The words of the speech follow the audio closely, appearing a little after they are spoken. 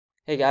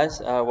Hey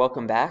guys,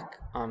 welcome back.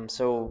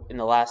 So in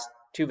the last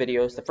two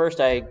videos, the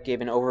first I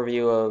gave an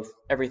overview of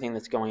everything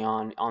that's going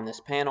on this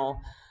panel,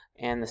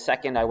 and the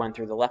second I went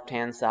through the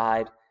left-hand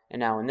side, and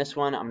now in this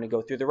one I'm going to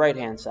go through the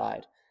right-hand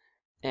side.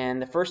 And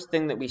the first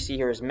thing that we see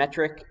here is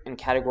metric and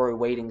category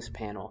weightings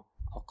panel.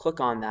 I'll click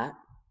on that.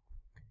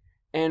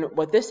 And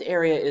what this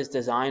area is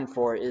designed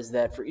for is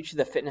that for each of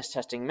the fitness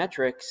testing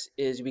metrics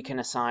is we can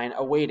assign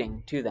a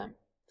weighting to them.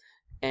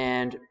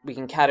 And we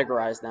can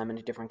categorize them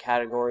into different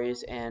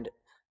categories, and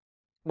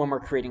when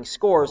we're creating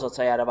scores, let's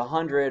say out of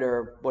 100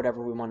 or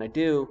whatever we want to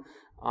do,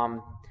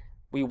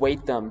 we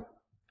weight them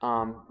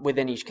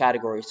within each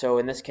category. So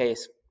in this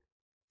case,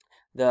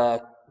 the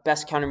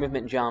best counter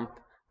movement jump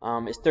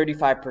is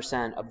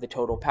 35% of the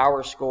total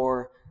power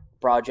score,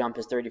 broad jump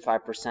is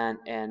 35%,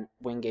 and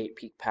Wingate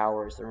peak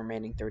power is the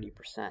remaining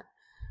 30%.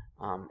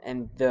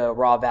 And the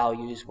raw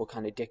values will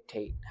kind of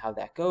dictate how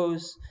that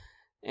goes.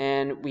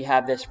 And we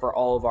have this for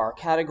all of our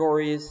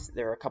categories.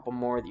 There are a couple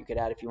more that you could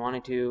add if you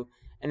wanted to.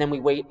 And then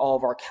we weight all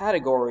of our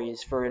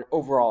categories for an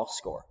overall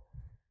score.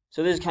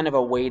 So this is kind of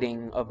a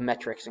weighting of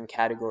metrics and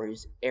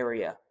categories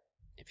area,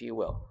 if you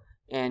will.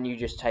 And you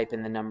just type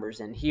in the numbers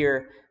in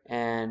here,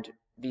 and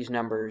these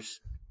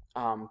numbers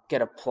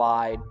get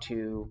applied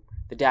to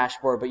the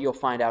dashboard, but you'll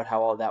find out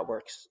how all that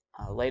works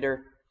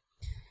later.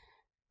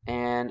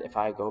 And if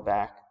I go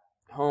back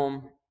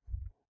home,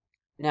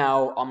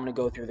 now I'm going to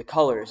go through the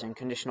colors and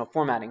conditional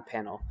formatting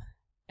panel.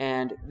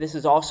 And this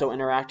is also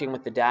interacting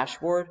with the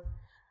dashboard.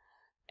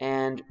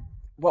 And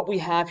what we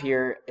have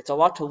here, it's a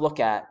lot to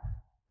look at,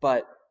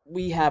 but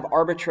we have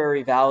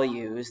arbitrary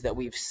values that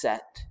we've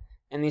set,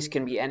 and these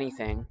can be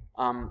anything,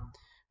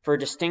 for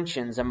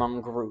distinctions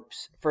among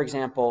groups. For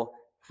example,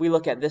 if we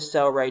look at this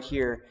cell right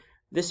here,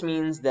 this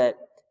means that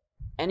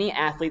any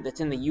athlete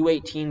that's in the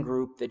U18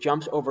 group that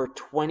jumps over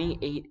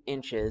 28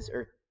 inches,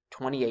 or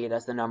 28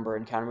 as the number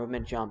in counter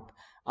movement jump,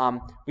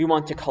 we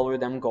want to color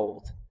them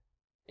gold,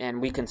 and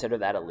we consider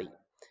that elite.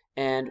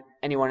 And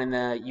anyone in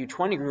the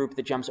U20 group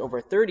that jumps over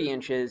 30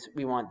 inches,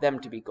 we want them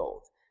to be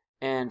gold.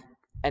 And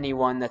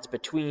anyone that's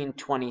between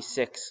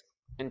 26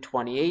 and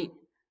 28,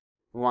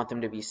 we want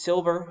them to be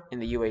silver in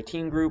the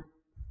U18 group.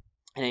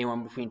 And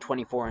anyone between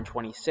 24 and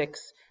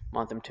 26, we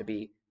want them to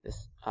be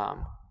this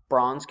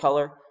bronze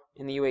color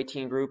in the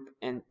U18 group.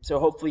 And so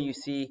hopefully you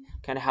see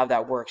kind of how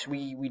that works.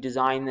 We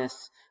design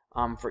this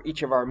for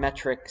each of our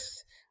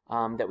metrics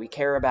that we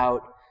care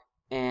about,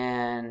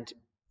 and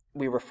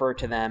we refer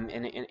to them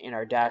in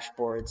our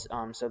dashboards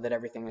so that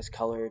everything is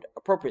colored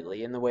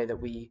appropriately in the way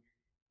that we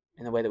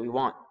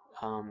want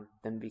them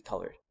to be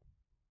colored.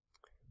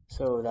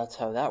 So that's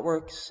how that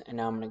works. And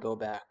now I'm going to go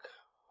back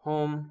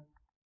home.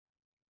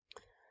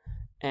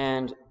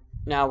 And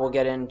now we'll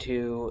get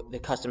into the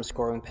custom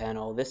scoring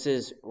panel. This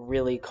is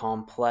really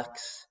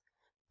complex,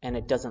 and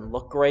it doesn't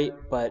look great,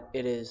 but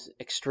it is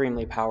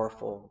extremely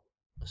powerful.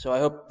 So I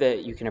hope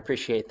that you can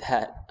appreciate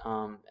that.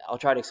 I'll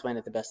try to explain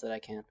it the best that I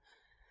can.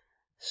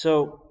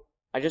 So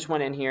I just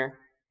went in here.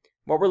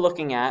 What we're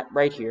looking at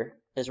right here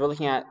is we're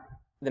looking at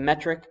the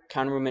metric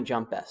counter movement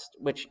jump best,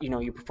 which,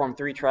 you perform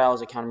 3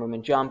 trials of counter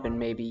movement jump, and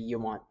maybe you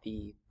want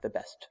the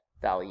best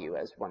value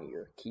as one of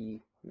your key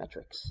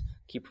metrics,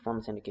 key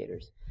performance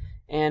indicators.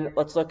 And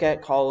let's look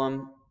at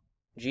column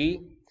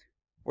G.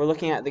 We're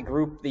looking at the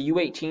group, the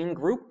U18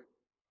 group.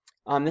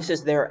 This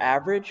is their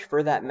average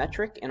for that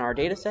metric in our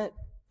data set.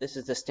 This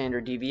is the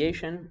standard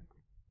deviation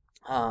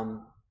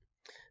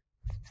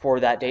for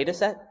that data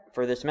set,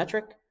 for this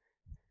metric.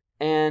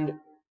 And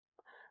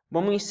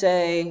when we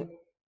say,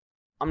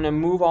 I'm going to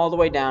move all the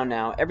way down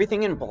now,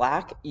 everything in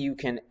black you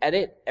can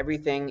edit,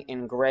 everything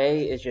in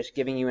gray is just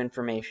giving you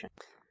information.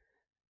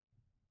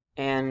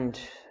 And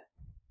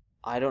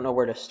I don't know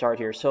where to start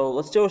here. So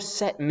let's do a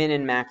set min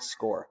and max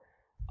score.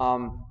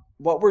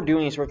 What we're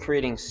doing is we're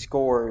creating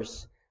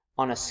scores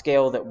on a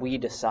scale that we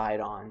decide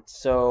on.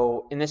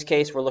 So in this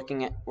case,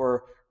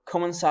 we're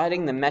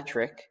coinciding the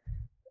metric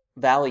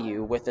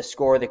value with a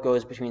score that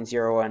goes between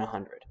 0 and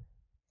 100.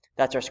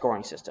 That's our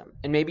scoring system.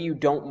 And maybe you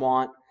don't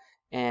want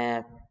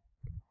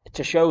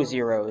to show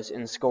zeros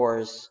in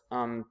scores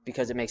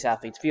because it makes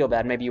athletes feel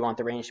bad. Maybe you want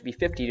the range to be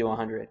 50 to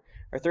 100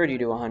 or 30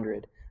 to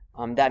 100.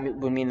 That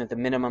would mean that the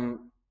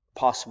minimum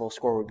possible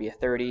score would be a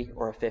 30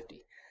 or a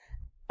 50.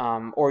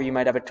 Or you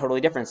might have a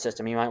totally different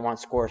system. You might want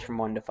scores from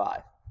 1 to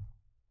 5.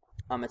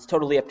 It's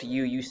totally up to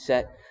you. You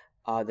set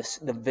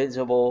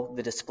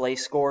the display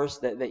scores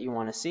that you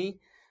want to see.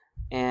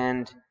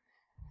 And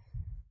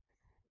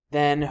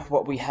then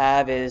what we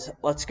have is,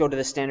 let's go to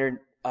the standard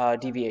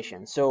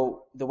deviation.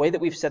 So the way that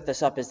we've set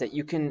this up is that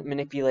you can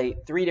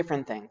manipulate 3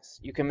 different things.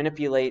 You can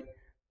manipulate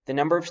the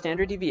number of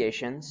standard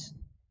deviations.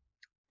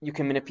 You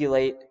can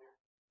manipulate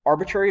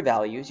arbitrary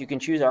values. You can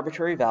choose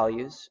arbitrary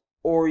values,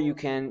 or you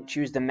can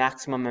choose the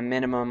maximum and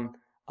minimum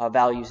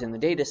values in the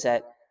data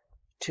set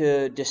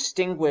to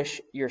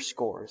distinguish your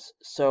scores.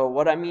 So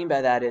what I mean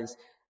by that is,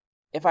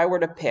 if I were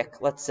to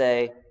pick, let's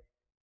say,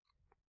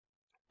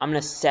 I'm going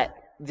to set,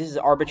 this is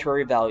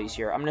arbitrary values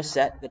here. I'm going to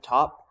set the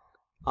top,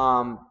 so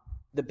I'm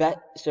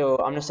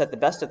going to set the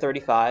best to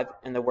 35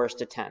 and the worst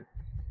to 10.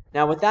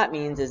 Now what that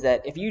means is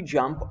that if you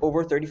jump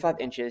over 35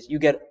 inches, you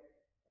get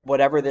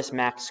whatever this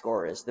max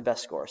score is, the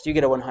best score. So you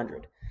get a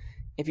 100.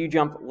 If you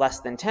jump less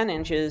than 10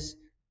 inches,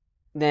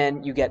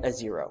 then you get a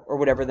 0, or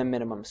whatever the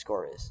minimum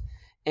score is.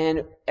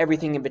 And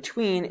everything in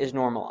between is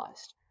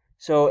normalized.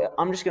 So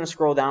I'm just going to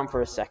scroll down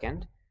for a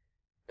second.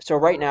 So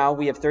right now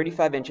we have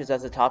 35 inches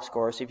as the top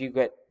score. So if you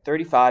get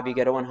 35, you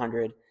get a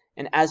 100.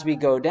 And as we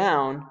go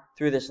down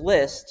through this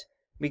list,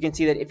 we can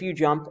see that if you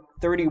jump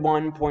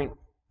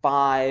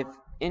 31.5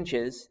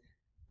 inches,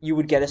 you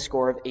would get a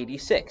score of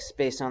 86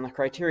 based on the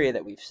criteria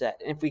that we've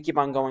set. And if we keep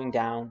on going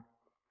down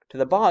to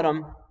the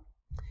bottom,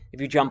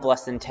 if you jump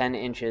less than 10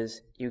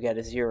 inches, you get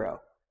a 0.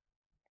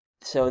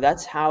 So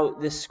that's how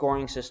this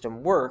scoring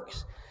system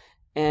works.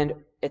 And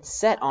it's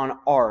set on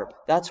ARB.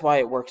 That's why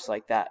it works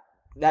like that.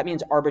 That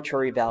means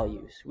arbitrary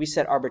values. We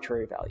set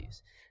arbitrary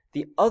values.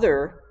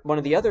 One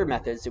of the other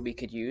methods that we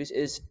could use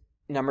is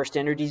number of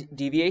standard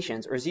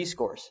deviations, or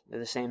z-scores. They're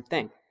the same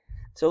thing.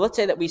 So let's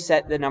say that we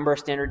set the number of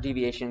standard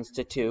deviations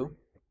to 2.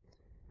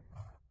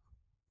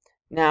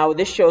 Now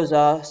this shows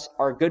us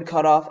our good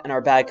cutoff and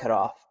our bad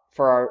cutoff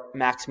for our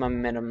maximum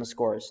and minimum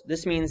scores.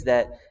 This means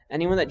that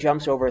anyone that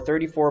jumps over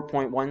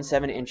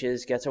 34.17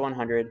 inches gets a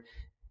 100,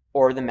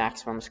 or the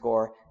maximum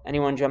score.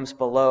 Anyone jumps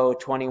below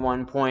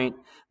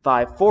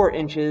 21.54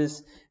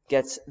 inches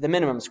gets the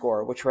minimum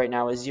score, which right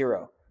now is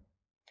 0.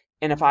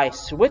 And if I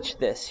switch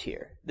this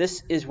here,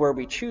 this is where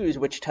we choose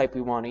which type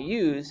we want to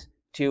use,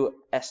 to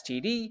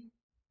STD.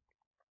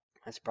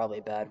 That's probably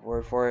a bad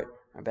word for it,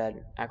 or a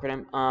bad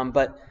acronym.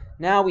 But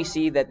now we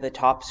see that the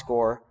top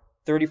score,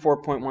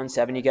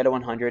 34.17, you get a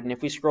 100. And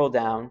if we scroll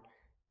down,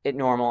 it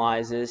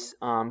normalizes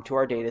to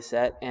our data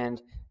set.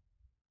 And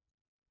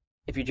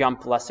if you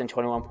jump less than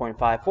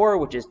 21.54,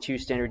 which is 2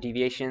 standard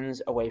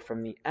deviations away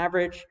from the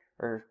average,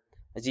 or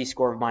a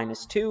z-score of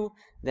 -2,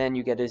 then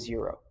you get a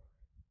 0.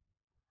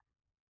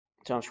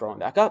 So I'm scrolling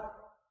back up.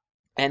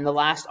 And the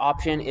last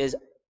option is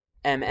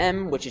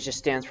MM, which just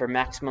stands for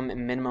maximum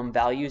and minimum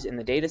values in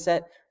the data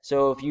set.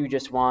 So if you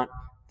just want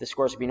the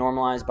scores to be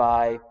normalized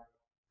by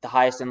the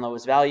highest and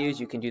lowest values,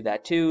 you can do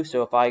that too.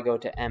 So if I go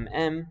to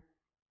MM,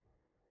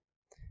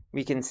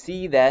 we can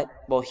see that,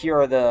 well,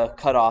 here are the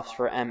cutoffs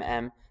for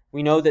MM.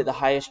 We know that the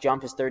highest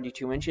jump is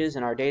 32 inches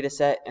in our data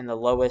set, and the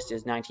lowest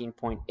is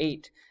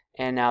 19.8.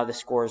 And now the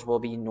scores will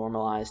be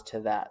normalized to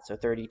that. So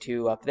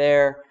 32 up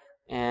there,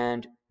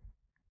 and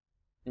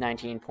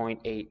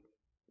 19.8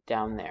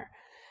 down there.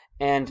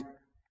 And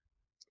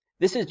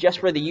this is just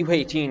for the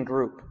U18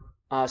 group.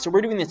 So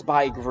we're doing this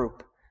by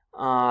group.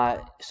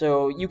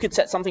 So you could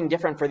set something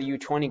different for the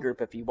U20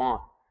 group if you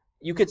want.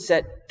 You could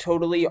set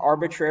totally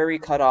arbitrary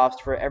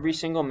cutoffs for every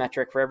single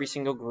metric, for every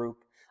single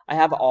group. I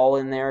have all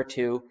in there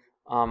too,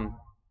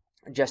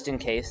 just in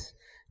case.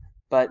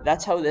 But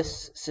that's how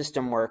this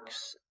system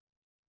works.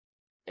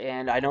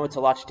 And I know it's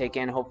a lot to take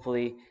in.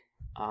 Hopefully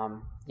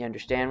you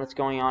understand what's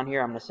going on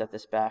here. I'm going to set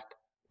this back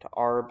to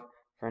ARB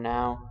for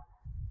now.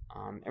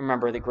 And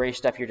remember, the gray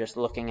stuff you're just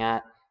looking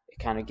at, it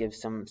kind of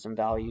gives some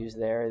values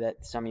there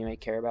that some you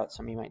might care about,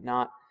 some you might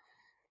not.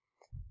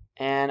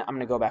 And I'm going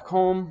to go back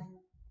home.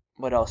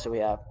 What else do we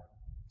have?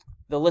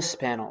 The lists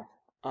panel.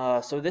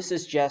 So this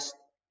is just,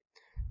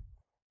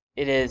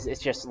 it's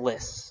just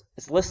lists.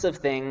 It's lists of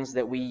things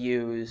that we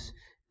use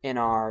in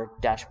our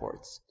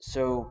dashboards.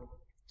 So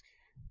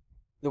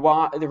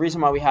the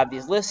reason why we have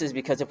these lists is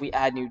because if we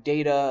add new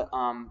data,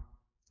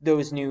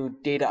 those new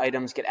data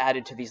items get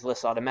added to these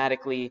lists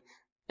automatically,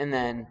 and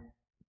then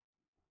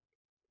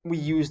we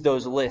use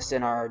those lists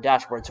in our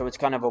dashboard. So it's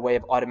kind of a way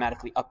of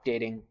automatically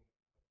updating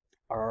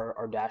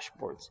our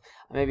dashboards.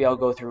 Maybe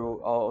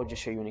I'll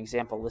just show you an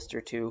example list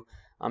or two.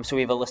 So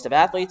we have a list of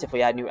athletes. If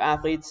we add new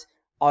athletes,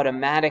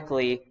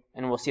 automatically,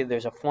 and we'll see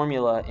there's a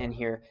formula in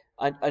here,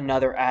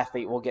 another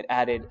athlete will get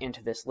added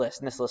into this list.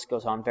 And this list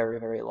goes on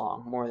very, very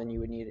long, more than you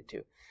would need it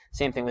to.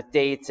 Same thing with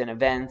dates and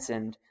events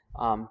and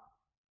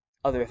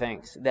other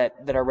things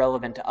that are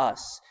relevant to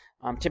us.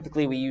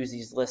 Typically, we use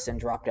these lists in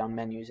drop-down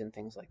menus and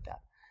things like that.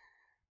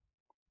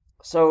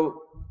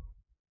 So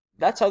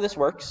that's how this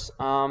works.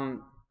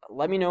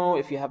 Let me know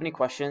if you have any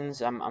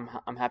questions.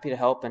 I'm happy to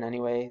help in any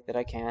way that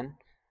I can.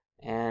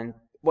 And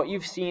what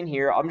you've seen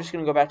here, I'm just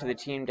going to go back to the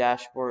team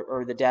dashboard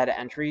or the data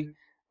entry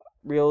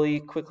really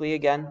quickly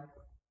again.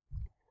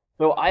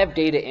 So I have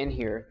data in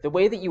here. The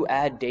way that you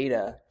add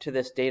data to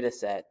this data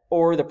set,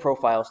 or the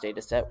profiles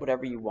data set,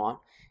 whatever you want,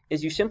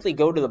 is you simply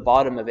go to the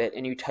bottom of it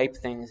and you type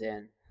things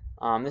in.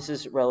 This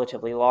is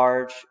relatively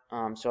large,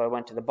 so I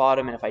went to the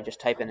bottom, and if I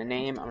just type in a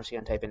name, I'm just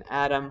going to type in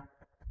Adam.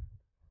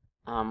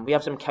 We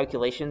have some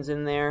calculations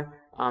in there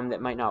that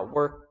might not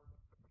work,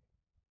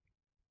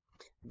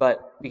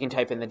 but we can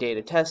type in the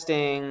data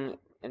testing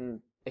and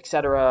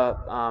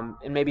etc.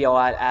 And maybe I'll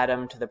add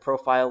Adam to the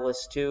profile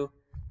list too.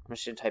 I'm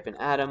just going to type in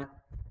Adam.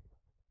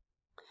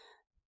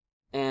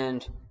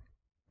 And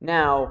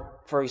now,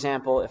 for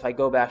example, if I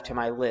go back to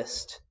my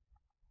list,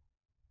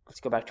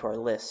 let's go back to our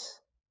list.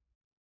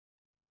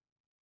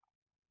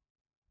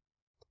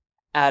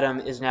 Adam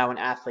is now an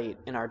athlete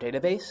in our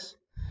database.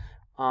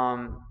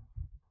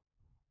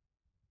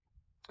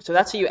 So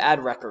that's how you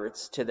add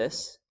records to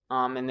this.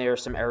 And there are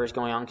some errors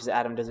going on because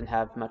Adam doesn't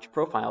have much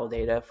profile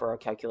data for our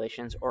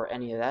calculations or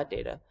any of that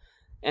data.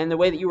 And the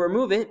way that you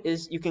remove it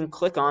is you can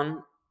click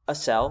on a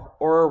cell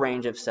or a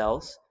range of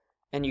cells,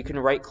 and you can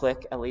right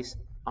click, at least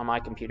on my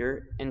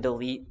computer, and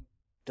delete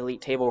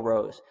table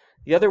rows.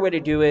 The other way to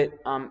do it,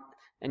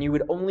 and you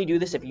would only do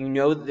this if you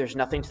know that there's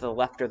nothing to the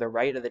left or the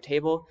right of the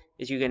table,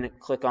 is you can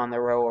click on the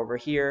row over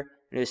here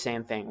and do the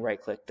same thing,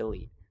 right click,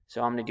 delete.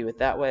 So I'm going to do it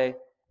that way,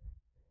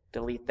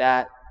 delete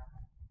that.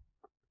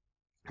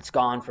 It's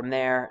gone from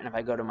there, and if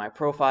I go to my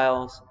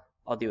profiles,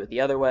 I'll do it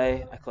the other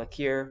way. I click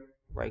here,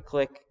 right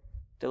click,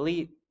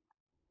 delete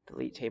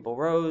table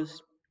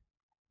rows,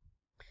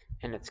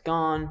 and it's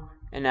gone.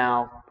 And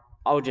now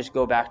I'll just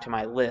go back to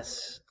my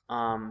lists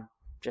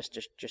just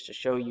to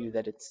show you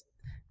that it's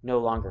no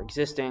longer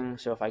existing.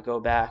 So if I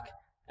go back,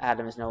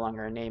 Adam is no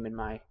longer a name in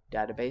my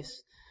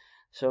database.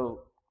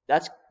 So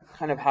that's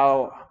kind of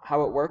how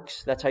it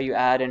works. That's how you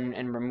add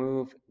and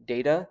remove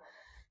data.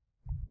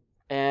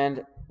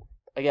 And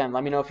again,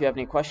 let me know if you have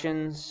any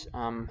questions.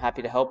 I'm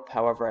happy to help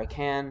however I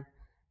can.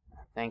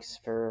 Thanks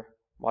for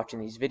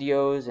watching these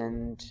videos,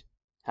 and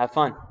have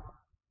fun.